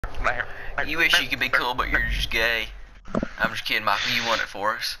You wish you could be cool, but you're just gay. I'm just kidding, Michael. You won it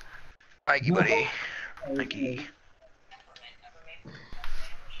for us. Thank you, buddy. Thank you.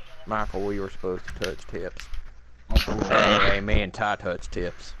 Michael, we were supposed to touch tips. Hey, me and Ty touch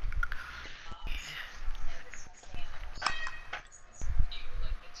tips.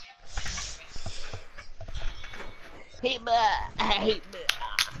 Hey, hey,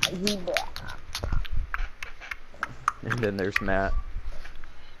 And then there's Matt.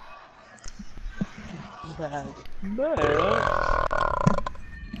 That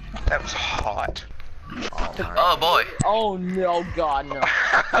was hot. Oh boy. Oh no, God, no.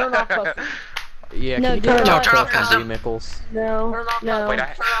 Turn off custom. Yeah, No, can you turn off custom, custom. Mickles? No, Turn off no. Wait,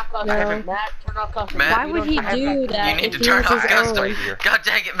 custom. Turn off custom. No. Matt, turn off custom. Matt, Why would he do that You need if to he turn has off his custom. own? God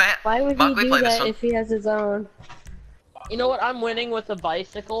dang it, Matt. Why would Michael, he we do play this that one. if he has his own? You know what? I'm winning with a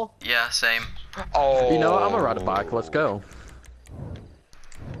bicycle. Yeah, same. Oh. You know, I'm gonna ride a bike. Let's go.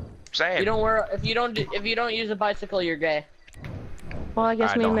 Sam. You don't wear if you don't use a bicycle, you're gay. Well, I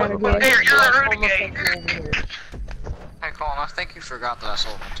guess I me and don't Matt have are a bike. gay. Here, you're a renegade. Hey Colin, I think you forgot that I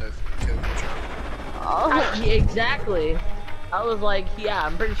sold my two picture. Oh, exactly. I was like, yeah,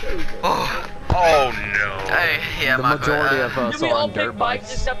 I'm pretty sure you did. Oh, Oh no. hey, yeah, The Michael. majority of us Did we are all on dirt pick bikes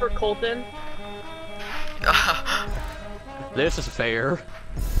bikes. except for Colton? This is fair.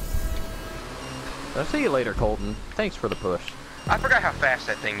 I'll see you later, Colton. Thanks for the push. I forgot how fast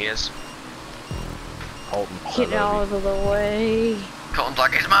that thing is. Colton, I Get love out of the way. Colton's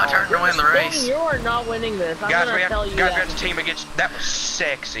like, it's my turn to win the Colton, race. you are not winning this. I'm Guys, gonna we tell have you guys, we that. have to team against. That was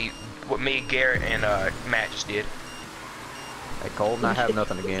sexy. What me, Garrett, and Matt just did. you. Hey, Colton, I have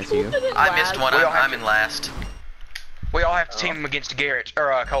nothing against you. I missed one. We all have I'm to- in last. We all have to team against Garrett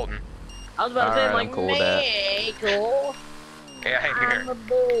or Colton. I was about to say, Alright, like, I'm cool with that. Michael, Yeah, hey, I'm Garrett. a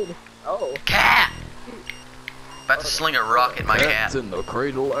bird. Oh. Cat! About to sling a rock at my cat. in the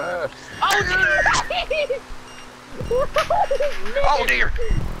cradle ass. Oh dear.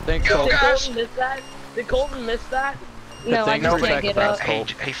 Thanks, Go, Colton. Did guys. Colton miss that? Did Colton miss that? No, I thing just is can't get up.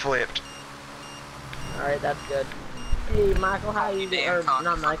 sacrifice. He flipped. Alright, that's good. Hey, Michael, how you doing? Or,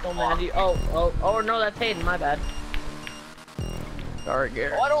 not Michael, Mandy. Oh, no, that's Hayden, my bad. Sorry,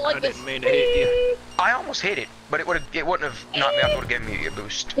 Garrett. Oh, I don't like this. didn't mean to hit you. I almost hit it, but it wouldn't have knocked me off. It would have given me a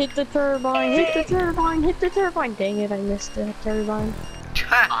boost. Hit the turbine, hit the turbine, hit the turbine. Dang it, I missed the turbine.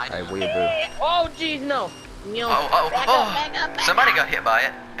 Hey, weeaboo. Oh, jeez, no. You know, back up, back up. Somebody got hit by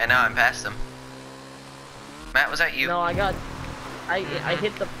it, and now I'm past them. Matt, was that you? No, I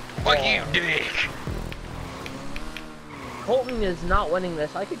hit the... Like you dick. Colton is not winning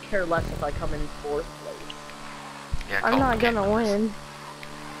this. I could care less if I come in fourth place. Yeah, I'm Colton not can't gonna lose. win.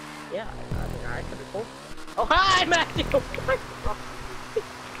 Yeah, I could have told. Oh, hi, Matthew!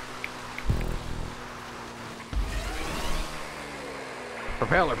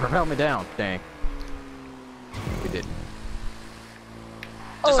 Propel me down. Dang. We didn't.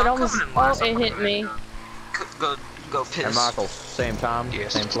 Oh, Just it I'm almost, coming in oh, last, it I'm hit gonna me. Go piss. And Michael, same time,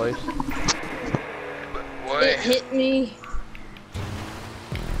 Yes. same place. What? It hit me.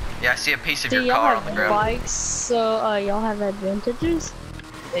 Yeah, I see a piece of Do your y'all car on the have ground. bikes, so y'all have advantages?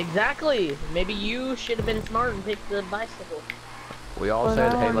 Exactly. Maybe you should have been smart and picked the bicycle. We all But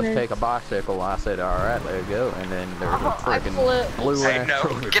said, I hey, let's wanted- take a bicycle. I said, alright, let's go. And then there was a I freaking flipped. blue Hey, ass no.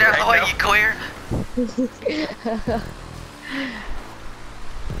 roller Get out of the way, No. you queer!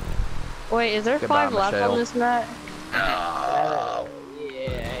 Wait, is there Goodbye, 5 left Michelle. on this map? No.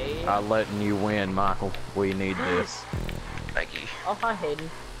 Yeah. I'm letting you win, Michael. We need this. Thank you. Oh, hi, Hayden.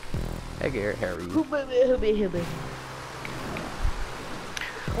 Hey, Garrett, how are you? Hooby.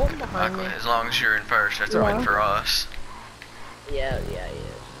 Colton behind me. Michael, as long as you're in first, that's a Yeah. win for us. Yeah.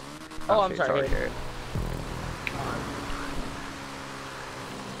 Oh, I'm shit, sorry. Hayden. Garrett.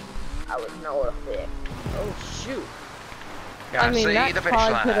 I was no effect. Oh, shoot. Gotta I mean, see that the finish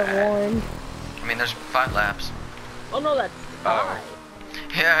pod could have line. won. I mean, there's 5 laps. Oh, no, that's Oh.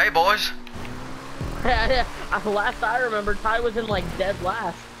 Yeah, hey boys. Last I remember, Ty was in, like, dead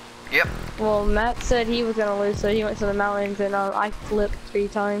last. Yep. Well, Matt said he was gonna lose, so he went to the mountains, and I flipped 3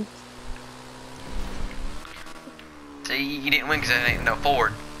 times. See, you didn't win because it ain't no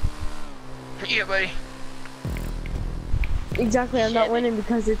Ford. Yeah, buddy. Exactly, I'm not Shit. winning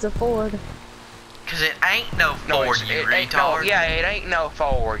because it's a Ford. Because it ain't no No, Ford, it's, you it ain't no. retard. Yeah, it ain't no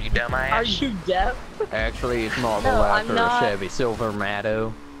Ford, you dumbass. Are you deaf? Actually, it's more of a No, I'm Raptor or not. Chevy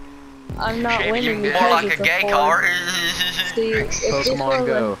Silverado. I'm not Chevy, winning you because More like it's a gay Ford. car. See, if this Pokemon was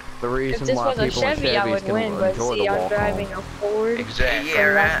Go. A, The if reason this why was a people in Chevy, I Chevys would can win, but enjoy see, the I'm walk driving home. a Ford, Exactly. Yeah,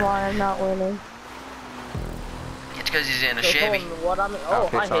 so that's right. why I'm not winning. It's because he's in a So Chevy. Colton, what I'm. Oh, Oh,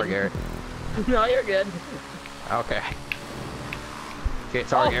 hi, okay, sorry, Hayden. Garrett. No, you're good. Okay. Okay,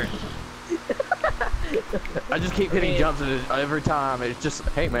 sorry, Oh. Gary. I just keep hitting jumps at it every time. It's just,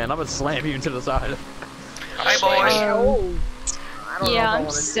 hey man, I'm gonna slam you to the side. Hey boys. Oh. I don't know if Yeah, I I'm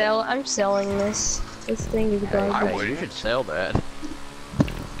wanna I'm selling this. This thing is Hey, garbage. you should sell that.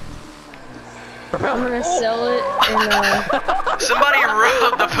 I'm gonna sell it and Somebody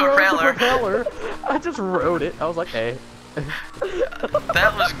rode the propeller. Propeller. I just rode it. I was like, hey.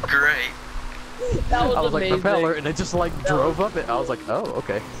 That was great. That was I was like, amazing. propeller, and it just like drove up it. I was like, oh,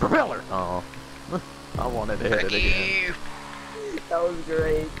 okay. Propeller. Oh. I wanted to hit Fuck it again. you. That was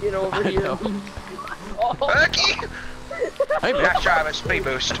great. Get over I here. know. Oh. Fuck you. Hey man, Nice try, but speed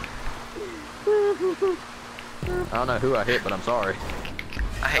boost. I don't know who I hit, but I'm sorry.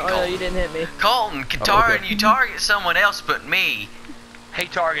 I hate Oh no, you Colton. didn't hit me. Colton, okay. you target someone else but me. He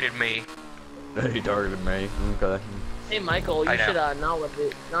targeted me. He targeted me. Okay. Hey Michael, I you know.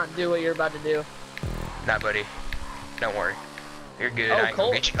 should not do what you're about to do. Nah, buddy. Don't worry. You're good. Oh, I ain't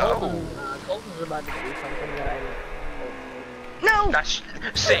gonna get you. Oh. Colton's about to do something that I. No! Nice.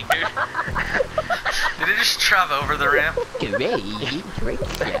 Sick, dude. Did it just drive over the ramp?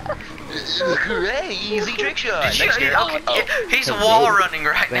 Crazy trick shot. Did you, Thanks, Gary. okay, Oh. he's wall running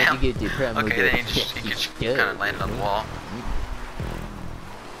right now. get the Okay, then he just kind of landed on the wall.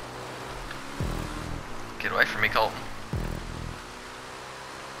 Get away from me, Colton.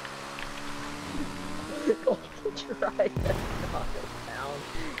 Colton tried to knock us down.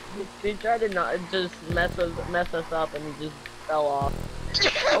 He tried to not just mess us up, and he just fell off.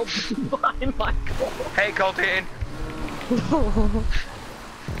 Oh, bye, Michael. Hey, Colton.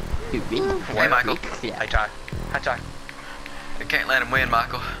 Hey, Michael. Hey, Ty. Hi, Ty. We can't let him win,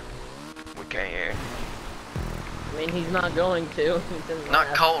 Michael. We can't hear. I mean, he's not going to. He's in Not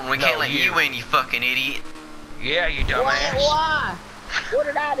last. Colton. We No, can't let you. you win, you fucking idiot. Yeah, you dumbass. Why? What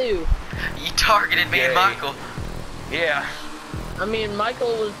did I do? You targeted me and Yay. Michael. Yeah, I mean, Michael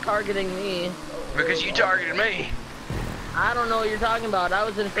was targeting me. because you targeted me. I don't know what you're talking about. I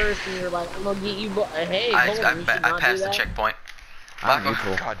was in first, and you're like, I'm gonna get you. Hey, I Colton, you should not do passed the that. checkpoint. I'm Michael,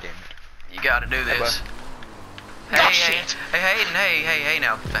 neutral. God damn it. you gotta do this. Oh, Hey, shit. hey, Hayden,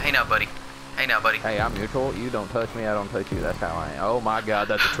 hey now, buddy. Hey now, buddy. Hey, I'm neutral. You don't touch me, I don't touch you. That's how I am. Oh my god,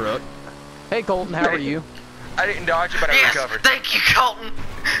 that's a truck. Hey Colton, how are you? I didn't dodge it, but I Yes, recovered. thank you, Colton.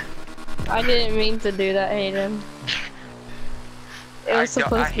 I didn't mean to do that, Hayden. It was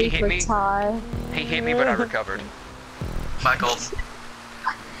supposed to he be hit for me. Ty. He hit me, but I recovered. Michael,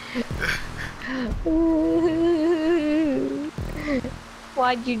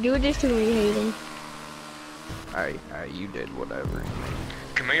 Why'd you do this to me, Hayden? Alright, you did whatever.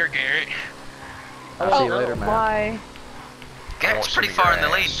 Come here, Garrett. I'll see you later, man. Why? I want Garrett's some pretty of your far in the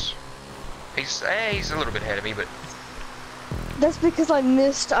lead. ass. He's a little bit ahead of me, but That's because I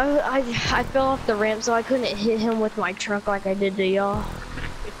missed. I fell off the ramp, so I couldn't hit him with my truck like I did to y'all.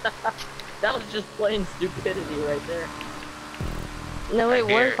 That was just plain stupidity right there. No, it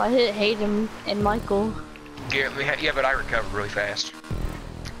Garrett. worked. I hit Hayden and Michael. Garrett, yeah, but I recovered really fast.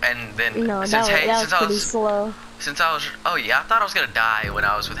 And then No, since that was pretty slow. oh yeah, I thought I was gonna die when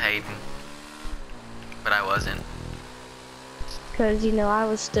I was with Hayden, but I wasn't. Cause you know I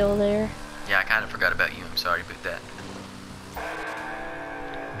was still there. Yeah, I kind of forgot about you. I'm sorry about that.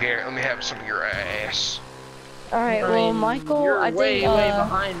 Garrett, let me have some of your ass. All right, I well, mean, Michael, you're I way, think way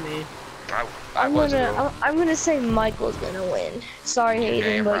behind me. I was a little. I'm gonna say Michael's gonna win. Sorry,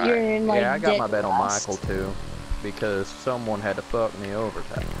 Hayden, damn but right. you're in like Yeah, I got dead my bet on last. Michael too. Because someone had to fuck me over.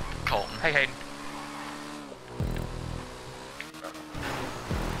 Colton. Hey, Hayden.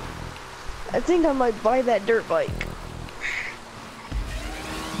 I think I might buy that dirt bike.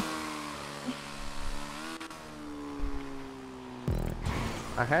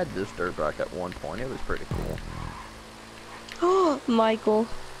 I had this dirt bike at one point. It was pretty cool. Oh, Michael,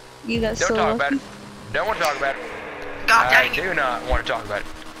 you got Don't so talk about lucky. it. Don't want to talk about it. God I dang it! do not want to talk about it.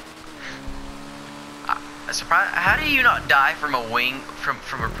 Surprise! How do you not die from a wing, from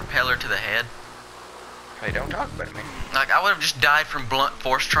a propeller to the head? Hey, don't talk about it, man. Like I would have just died from blunt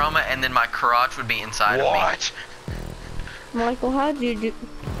force trauma, and then my crotch would be inside of me. What? Michael, how'd you do?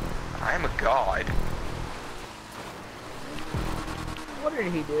 I am a god. What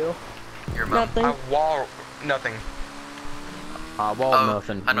did he do? Your mom. Nothing. I wall nothing. I walled Oh,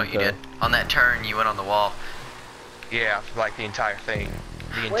 nothing. I know what you okay. did. On that turn, you went on the wall. Yeah, like the entire thing.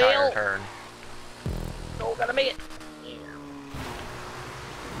 The entire Well- turn. Oh, gotta make it.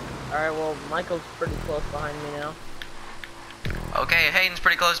 Alright, well, Michael's pretty close behind me now. Okay, Hayden's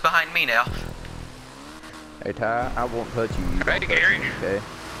pretty close behind me now. Hey Ty, I won't touch you. You Hey, don't touch Gary. me, okay?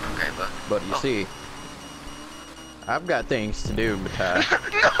 Okay, but But you Oh. see, I've got things to do, Ty.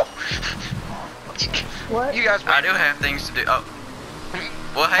 No! What? You guys I win. do have things to do. Oh,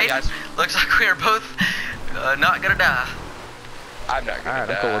 Well, hey, guys. looks like we are both not gonna die. I'm not gonna Alright,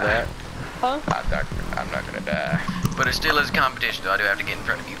 die. I'm cool with that. Huh? I'm not gonna die. But it still is a competition, so I do have to get in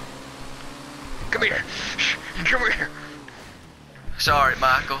front of you. Come here. Come here. Sorry,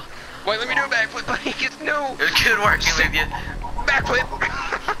 Michael. Wait, let me do a backflip, please. No. It was good working with you. Backflip.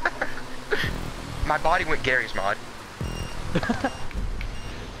 My body went Gary's mod.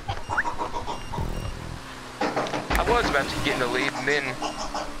 I was about to get in the lead, and then,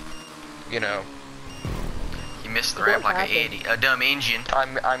 you know, You missed the ramp like a dumb engine.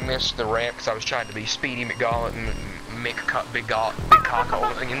 I missed the ramp because I was trying to be Speedy McGaw and Big Cock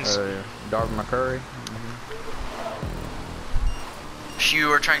Onions. Darvin McCurry. You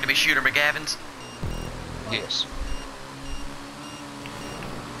were trying to be Shooter McGavins. Yes.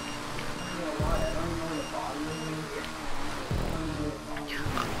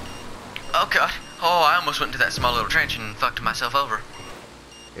 Oh god. Oh, I almost went into that small little trench and fucked myself over.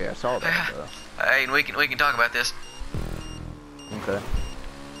 Yeah, I saw that. Hey, and we can talk about this. Okay.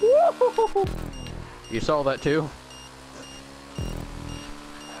 You saw that too?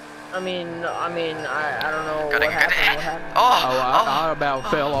 I don't know Gotta what get happened. it. What happened? I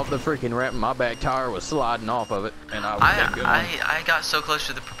about fell off the freaking ramp and my back tire was sliding off of it and I was going. I got so close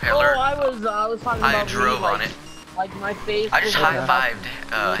to the Oh, propeller. I was talking about I drove me, like, on it. Like my face. I just was, like, about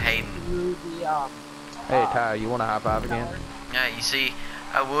high-fived to Hayden. through the, Hey Ty, you want a high five again? Yeah, you see,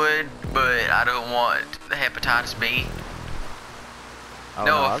 I would, but I don't want the hepatitis B. Oh,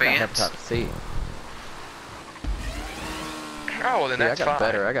 No I got offense. hepatitis C. Oh, well, then See, I that's got fine.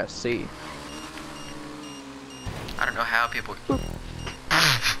 better. I got C. I don't know how people. I'll see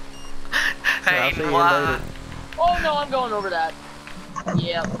Hayden, you why? later. Oh no, I'm going over that.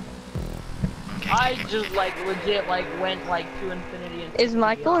 Yep. Okay, I okay, just okay. like legit like went like to infinity and Is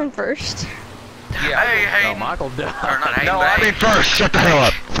Michael in first? Yeah. Hey, No, Hayden. Michael Or died. not Hayden, No, but I'm in Hayden. first. Shut the hell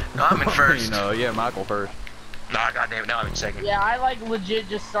up. No, I'm in first. Yeah, Michael first. Nah, goddamn it. Now I'm in second. Yeah, I like legit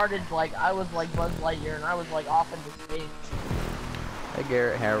just started like I was like Buzz Lightyear and I was like off into space. Hey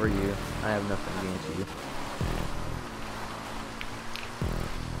Garrett, how are you? I have nothing against you.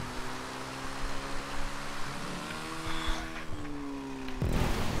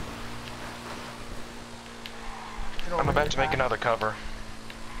 I'm about to make another cover.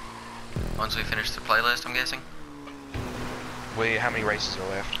 Once we finish the playlist, I'm guessing. Wait, how many races are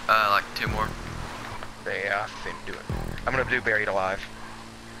left? Like 2 more. Yeah, I think do it. I'm gonna do Buried Alive.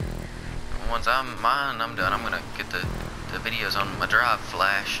 Once I'm done. I'm gonna get the videos on my drive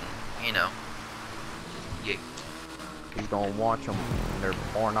flash. And, you know. Yeah. He's gonna watch them. They're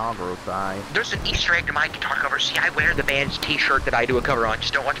pornography. There's an Easter egg to my guitar cover. See, I wear the band's t-shirt that I do a cover on.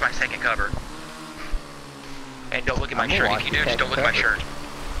 Just don't watch my second cover. And don't look at my I'm gonna shirt. watch If you the do, just don't look at my second shirt.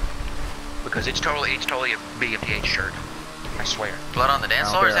 Because it's totally a BMTH shirt. I swear. Blood on the I dance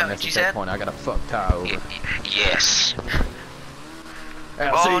don't floor, is care, I that what missed you the said? checkpoint. I gotta fuck Ty over. Yes.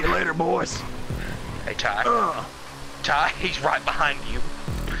 I'll see you later, boys. Hey, Ty. Ty, he's right behind you.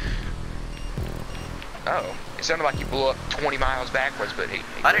 Oh, it sounded like you blew up 20 miles backwards, but he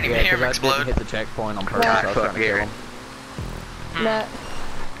I didn't even Yeah, hear him 'cause I explode. didn't hit the checkpoint on purpose. God, I was trying to kill him. Matt.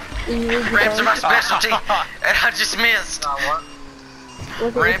 You need to Ramps are my go. specialty, and I just missed. What? Look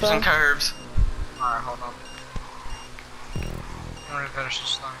at your Ramps and phone. curves. Alright, hold on. I'm gonna finish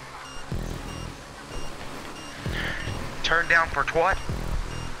this thing. turned down for what?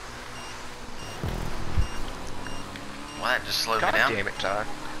 Well, that just slowed God me down. damn it, Ty.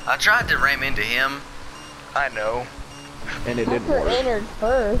 I tried to ram into him. I know. And it didn't Parker work. entered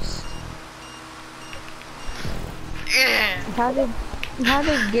first. Yeah. How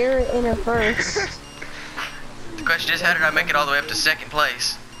did Garrett enter first? The question is, how did I make it all the way up to second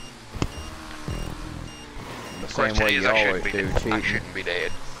place? The same Question way is, you I always shouldn't be do, dead. I cheating. shouldn't be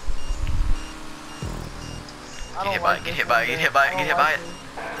dead. I Get don't hit by like it, get this hit by it, one get bit. hit by it, I get hit don't by like it.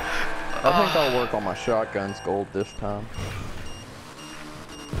 I think I'll work on my shotgun's gold this time.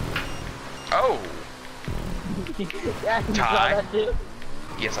 Oh! this. Yeah, you saw Ty. that too.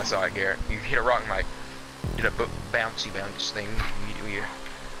 Yes, I saw it, Garrett. You hit a rock, Mike. Did a bouncy thing.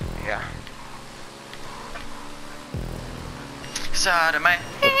 Yeah. Side of me.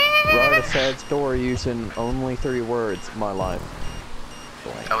 Write a sad story using only 3 words. My life.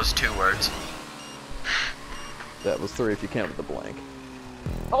 Blank. That was 2 words. That was 3 if you counted the blank.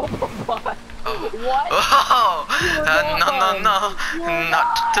 Oh my. Oh. What? Oh! You were No, You were not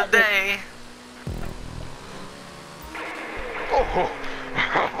not. today.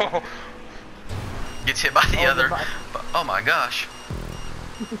 Oh! Gets hit by the Oh, other. goodbye. Oh my gosh.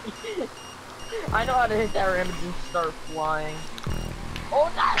 I know how to hit that ram and just start flying. Oh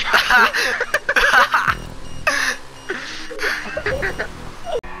no!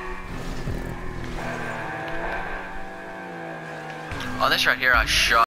 On this right here, I shot